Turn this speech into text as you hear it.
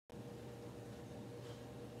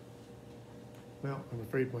Well, I'm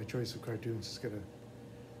afraid my choice of cartoons is going to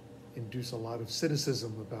induce a lot of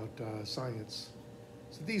cynicism about science.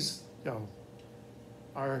 So these,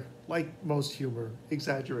 are, like most humor,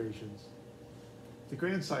 exaggerations. The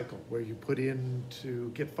grand cycle, where you put in to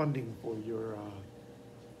get funding for your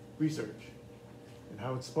research, and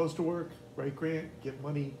how it's supposed to work: write grant, get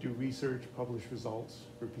money, do research, publish results,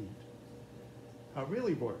 repeat. How it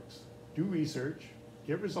really works: do research,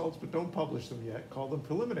 get results but don't publish them yet, call them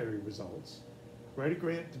preliminary results, write a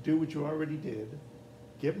grant to do what you already did,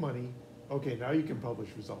 get money, okay, now you can publish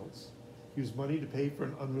results, use money to pay for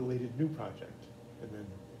an unrelated new project, and then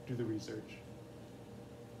do the research.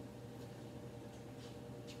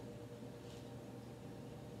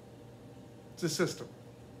 It's a system.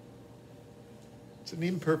 It's an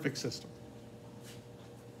imperfect system.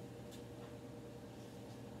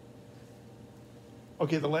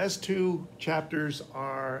 Okay, the last two chapters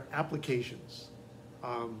are applications.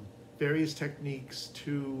 Various techniques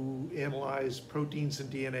to analyze proteins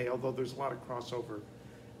and DNA, although there's a lot of crossover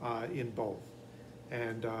in both.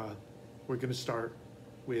 And we're going to start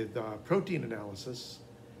with protein analysis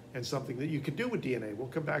and something that you can do with DNA. We'll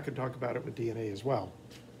come back and talk about it with DNA as well.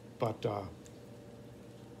 But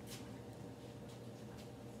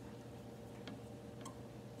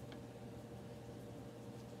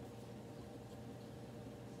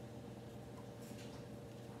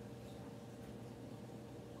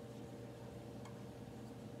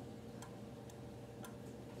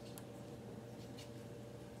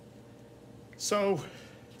so,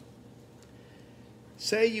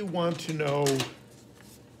 say you want to know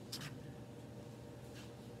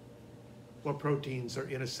what proteins are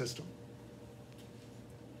in a system.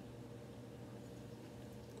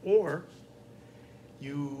 Or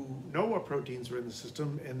you know what proteins are in the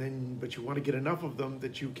system, but you want to get enough of them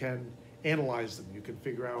that you can analyze them. You can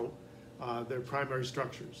figure out their primary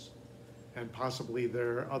structures and possibly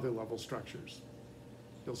their other level structures.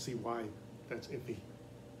 You'll see why that's iffy.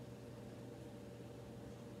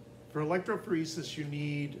 For electrophoresis, you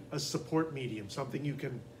need a support medium, something you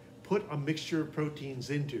can put a mixture of proteins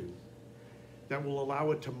into that will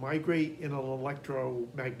allow it to migrate in an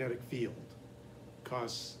electromagnetic field,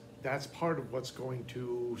 because that's part of what's going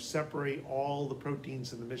to separate all the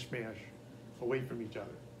proteins in the mishmash away from each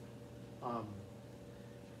other.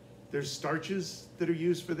 There's starches that are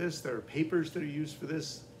used for this, there are papers that are used for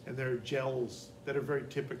this, and there are gels that are very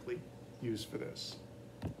typically used for this.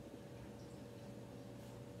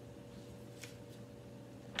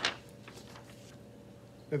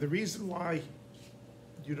 Now, the reason why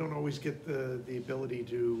you don't always get the ability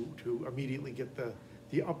to immediately get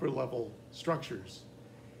the upper level structures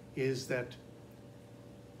is that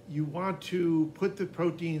you want to put the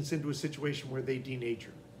proteins into a situation where they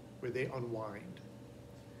denature, where they unwind,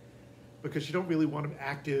 because you don't really want them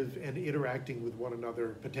active and interacting with one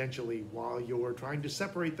another potentially while you're trying to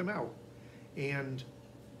separate them out. And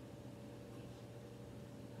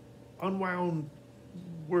unwound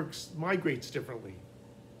migrates differently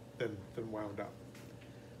than wound up.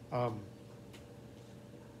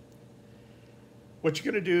 What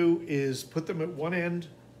you're going to do is put them at one end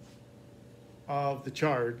of the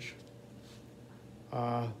charge.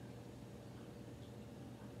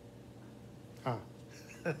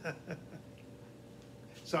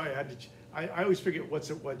 Sorry, I always forget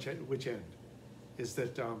what's at which end. Is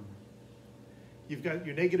that you've got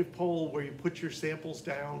your negative pole where you put your samples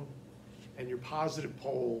down, and your positive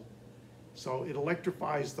pole. So it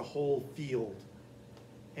electrifies the whole field,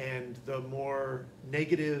 and the more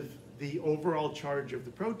negative the overall charge of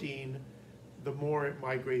the protein, the more it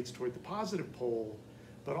migrates toward the positive pole.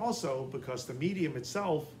 But also, because the medium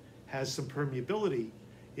itself has some permeability,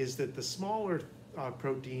 is that the smaller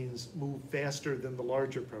proteins move faster than the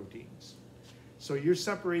larger proteins. So you're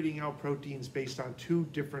separating out proteins based on two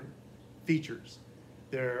different features: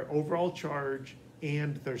 their overall charge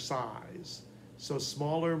and their size. So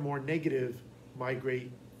smaller, more negative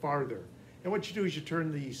migrate farther. And what you do is you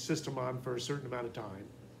turn the system on for a certain amount of time.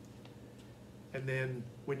 And then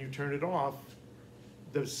when you turn it off,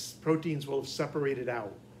 the proteins will have separated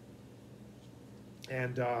out.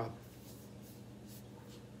 And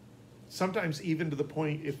sometimes even to the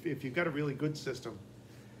point, if you've got a really good system,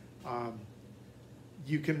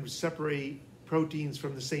 you can separate proteins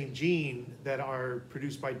from the same gene that are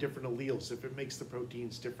produced by different alleles if it makes the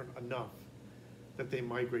proteins different enough that they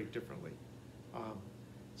migrate differently.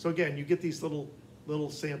 So again, you get these little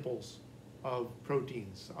samples of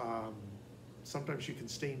proteins. Sometimes you can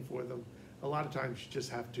stain for them. A lot of times you just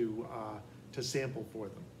have to sample for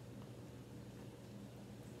them.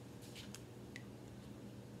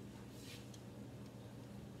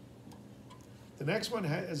 The next one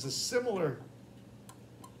has a similar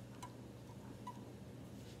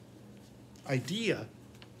idea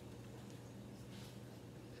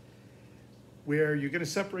where you're going to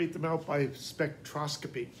separate them out by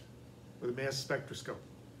spectroscopy with a mass spectroscope.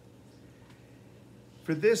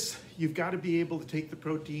 For this, you've got to be able to take the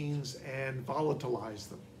proteins and volatilize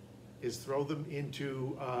them, is throw them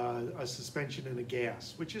into a suspension in a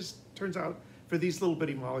gas, which is, turns out, for these little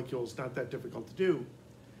bitty molecules, not that difficult to do.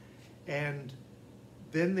 And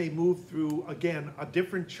then they move through, again, a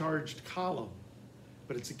different charged column,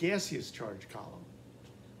 but it's a gaseous charged column.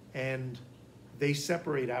 And they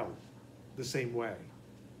separate out the same way.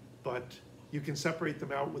 But you can separate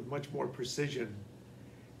them out with much more precision.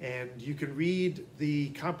 And you can read the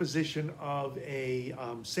composition of a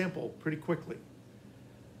sample pretty quickly.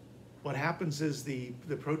 What happens is the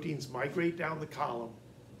proteins migrate down the column,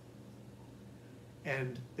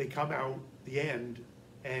 and they come out the end,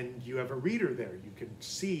 and you have a reader there. You can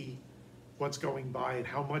see what's going by and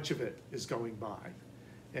how much of it is going by.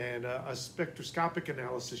 And a spectroscopic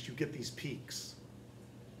analysis, you get these peaks.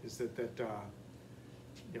 Is that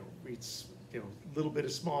you know, reads, you know, a little bit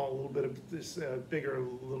of small, a little bit of this bigger,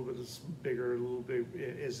 a little bit of bigger, a little bit,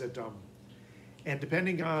 is that and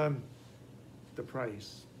depending on the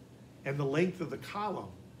price and the length of the column,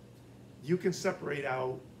 you can separate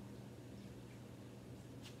out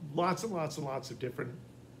lots and lots and lots of different,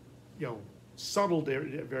 you know, subtle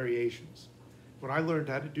variations. When I learned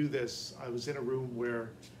how to do this, I was in a room where,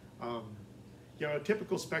 you know, a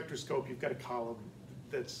typical spectroscope, you've got a column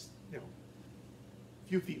that's, you know, a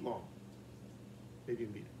few feet long, maybe a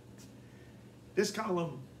meter. This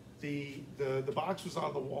column, the box was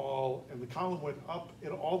on the wall, and the column went up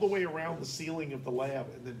and all the way around the ceiling of the lab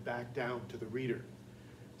and then back down to the reader.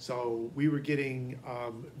 So we were getting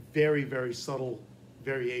very, very subtle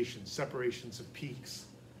variations, separations of peaks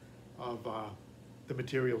of the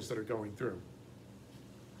materials that are going through.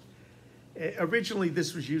 Originally,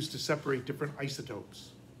 this was used to separate different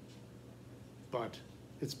isotopes, but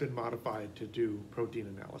it's been modified to do protein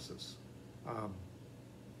analysis.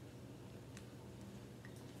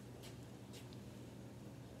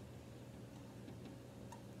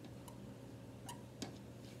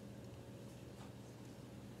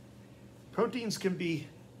 Proteins can be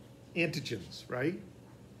antigens, right?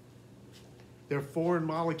 They're foreign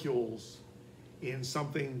molecules in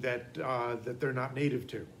something that, that they're not native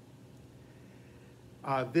to.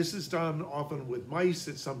 This is done often with mice.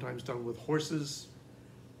 It's sometimes done with horses,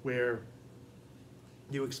 where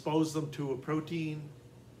you expose them to a protein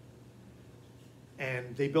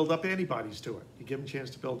and they build up antibodies to it. You give them a chance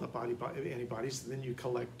to build up antibodies, and then you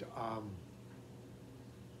collect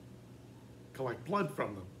blood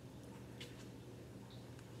from them.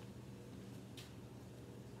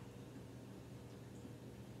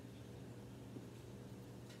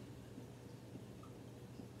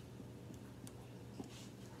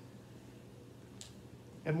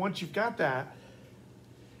 And once you've got that,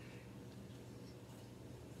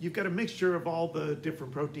 you've got a mixture of all the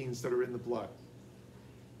different proteins that are in the blood.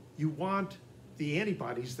 You want the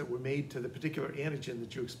antibodies that were made to the particular antigen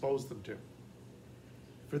that you exposed them to.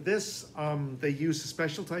 For this, they use a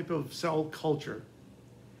special type of cell culture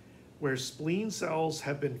where spleen cells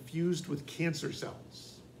have been fused with cancer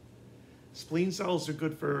cells. Spleen cells are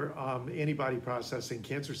good for antibody processing.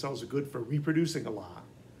 Cancer cells are good for reproducing a lot.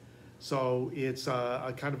 So it's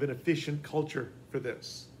a kind of an efficient culture for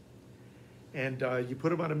this. And you put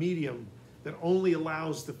them on a medium that only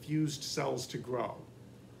allows the fused cells to grow.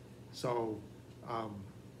 So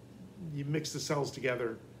you mix the cells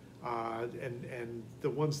together, and the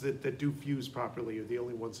ones that do fuse properly are the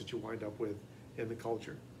only ones that you wind up with in the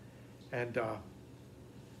culture. And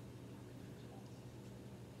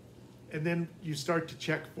then you start to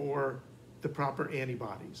check for the proper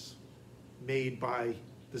antibodies made by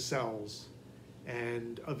the cells,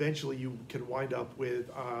 and eventually you can wind up with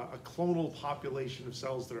a clonal population of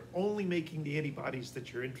cells that are only making the antibodies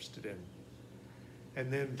that you're interested in. And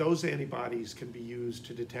then those antibodies can be used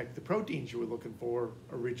to detect the proteins you were looking for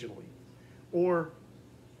originally. Or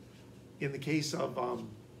in the case of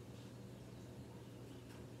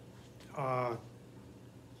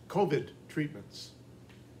COVID treatments,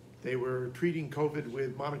 they were treating COVID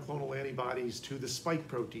with monoclonal antibodies to the spike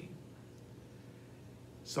protein.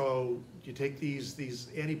 So you take these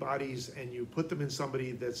antibodies and you put them in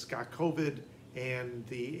somebody that's got COVID, and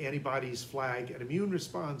the antibodies flag an immune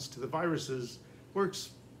response to the viruses.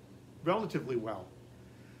 Works relatively well,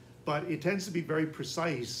 but it tends to be very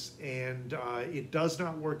precise, and it does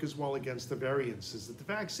not work as well against the variants as that the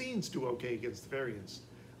vaccines do okay against the variants.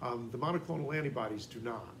 The monoclonal antibodies do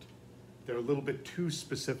not. They're a little bit too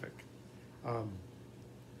specific.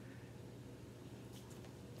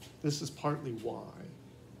 This is partly why.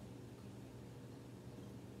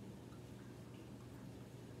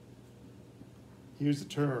 here's a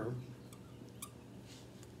term.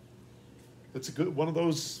 That's a good, one of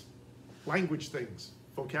those language things,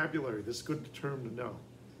 vocabulary. This is a good term to know.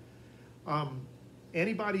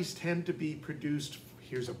 Antibodies tend to be produced,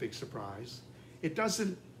 here's a big surprise. It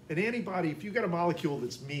doesn't, an antibody, if you got a molecule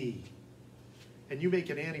that's me, and you make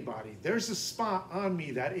an antibody, there's a spot on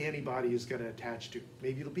me that antibody is gonna attach to.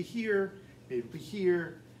 Maybe it'll be here, maybe it'll be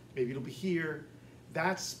here, maybe it'll be here.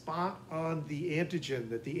 That spot on the antigen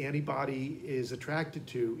that the antibody is attracted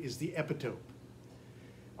to is the epitope.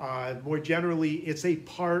 More generally, it's a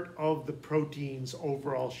part of the protein's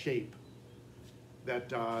overall shape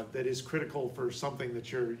that is critical for something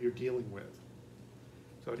that you're dealing with.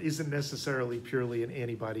 So it isn't necessarily purely an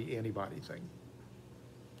antibody thing.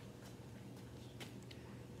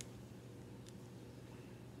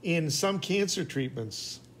 In some cancer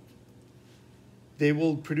treatments, they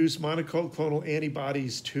will produce monoclonal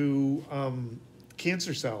antibodies to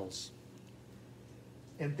cancer cells,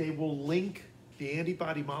 and they will link the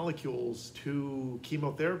antibody molecules to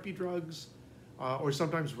chemotherapy drugs or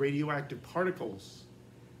sometimes radioactive particles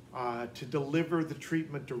to deliver the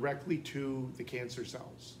treatment directly to the cancer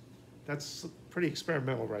cells. That's pretty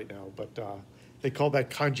experimental right now, but they call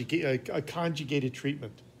that a conjugated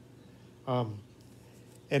treatment.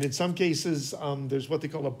 And in some cases, there's what they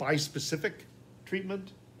call a bispecific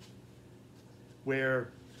treatment, where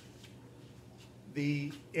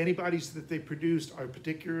the antibodies that they produced are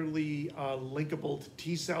particularly linkable to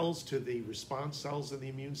T cells, to the response cells in the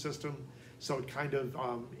immune system, so it kind of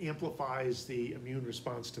amplifies the immune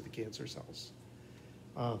response to the cancer cells.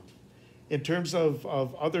 In terms of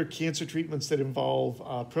other cancer treatments that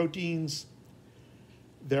involve proteins,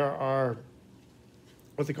 there are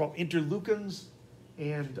what they call interleukins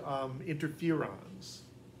and interferons.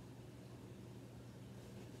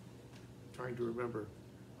 Trying to remember.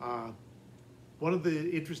 One of the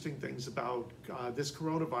interesting things about this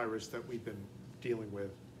coronavirus that we've been dealing with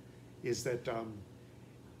is that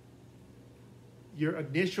your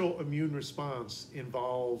initial immune response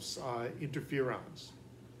involves interferons.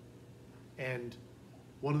 And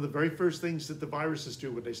one of the very first things that the viruses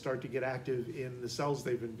do when they start to get active in the cells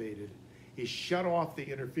they've invaded is shut off the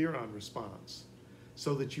interferon response,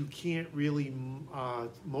 so that you can't really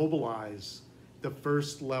mobilize the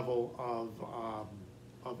first level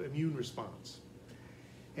of immune response.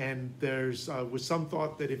 And there's was some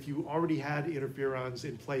thought that if you already had interferons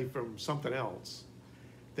in play from something else,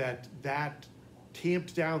 that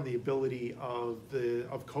tamped down the ability of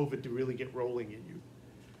COVID to really get rolling in you.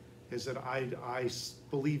 Is that I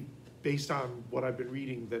believe, based on what I've been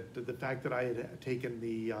reading, that the fact that I had taken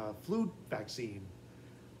the flu vaccine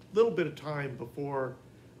little bit of time before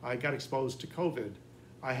I got exposed to COVID,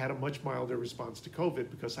 I had a much milder response to COVID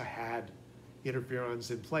because I had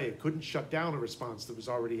interferons in play. It couldn't shut down a response that was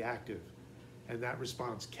already active, and that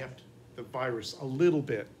response kept the virus a little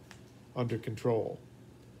bit under control.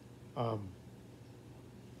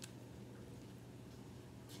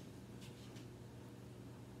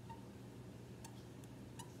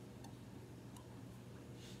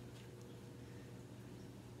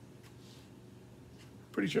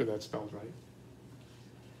 Pretty sure that's spelled right.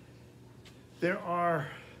 There are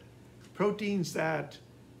proteins that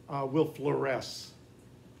will fluoresce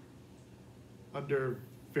under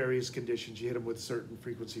various conditions. You hit them with a certain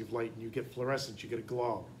frequency of light and you get fluorescence, you get a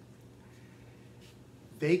glow.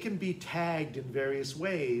 They can be tagged in various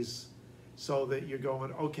ways so that you're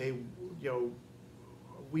going, okay,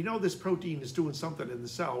 we know this protein is doing something in the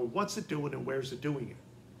cell. What's it doing and where's it doing it?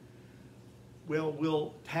 Well,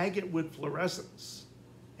 we'll tag it with fluorescence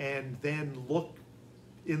and then look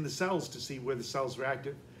in the cells to see where the cells are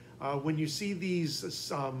active. When you see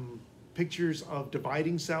these pictures of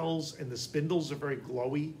dividing cells and the spindles are very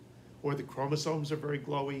glowy, or the chromosomes are very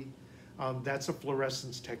glowy, that's a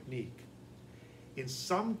fluorescence technique. In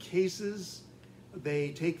some cases, they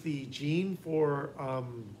take the gene for,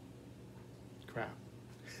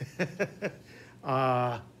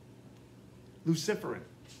 luciferin.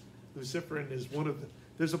 Luciferin is one of the,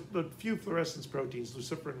 there's a few fluorescence proteins.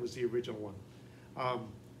 Luciferin was the original one.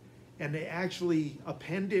 And they actually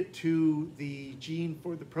append it to the gene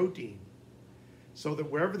for the protein, so that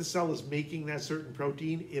wherever the cell is making that certain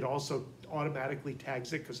protein, it also automatically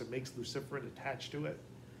tags it because it makes luciferin attached to it,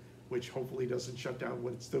 which hopefully doesn't shut down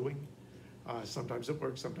what it's doing. Sometimes it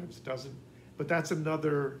works, sometimes it doesn't. But that's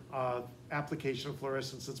another application of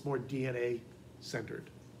fluorescence that's more DNA centered.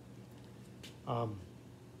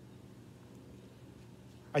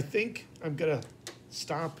 I think I'm gonna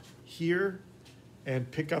stop here and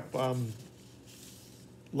pick up a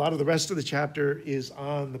lot of the rest of the chapter is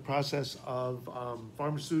on the process of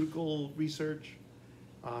pharmaceutical research.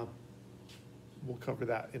 we'll cover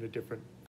that in a different